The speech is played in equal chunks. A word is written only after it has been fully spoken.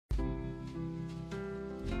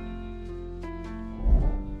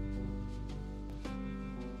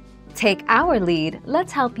Take our lead,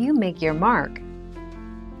 let's help you make your mark.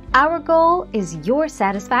 Our goal is your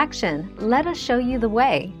satisfaction. Let us show you the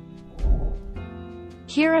way.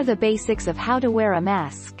 Here are the basics of how to wear a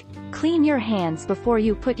mask. Clean your hands before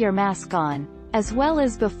you put your mask on, as well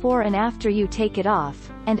as before and after you take it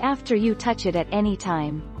off, and after you touch it at any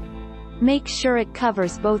time. Make sure it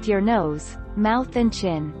covers both your nose, mouth and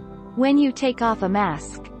chin. When you take off a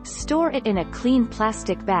mask, store it in a clean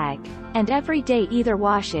plastic bag, and every day either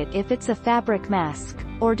wash it if it's a fabric mask,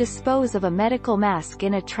 or dispose of a medical mask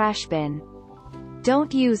in a trash bin.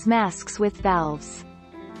 Don't use masks with valves.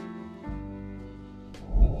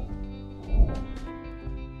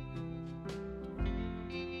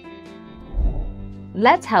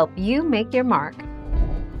 Let's help you make your mark.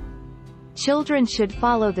 Children should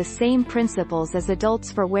follow the same principles as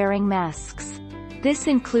adults for wearing masks. This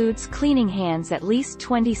includes cleaning hands at least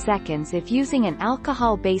 20 seconds if using an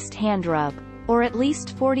alcohol-based hand rub, or at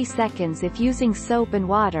least 40 seconds if using soap and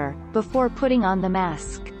water, before putting on the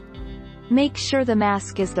mask. Make sure the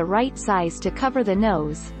mask is the right size to cover the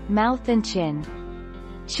nose, mouth and chin.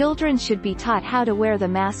 Children should be taught how to wear the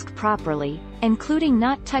mask properly, including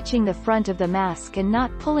not touching the front of the mask and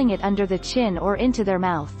not pulling it under the chin or into their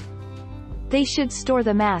mouth. They should store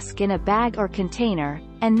the mask in a bag or container,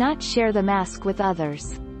 and not share the mask with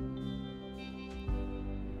others.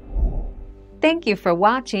 Thank you for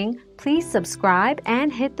watching. Please subscribe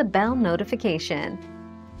and hit the bell notification.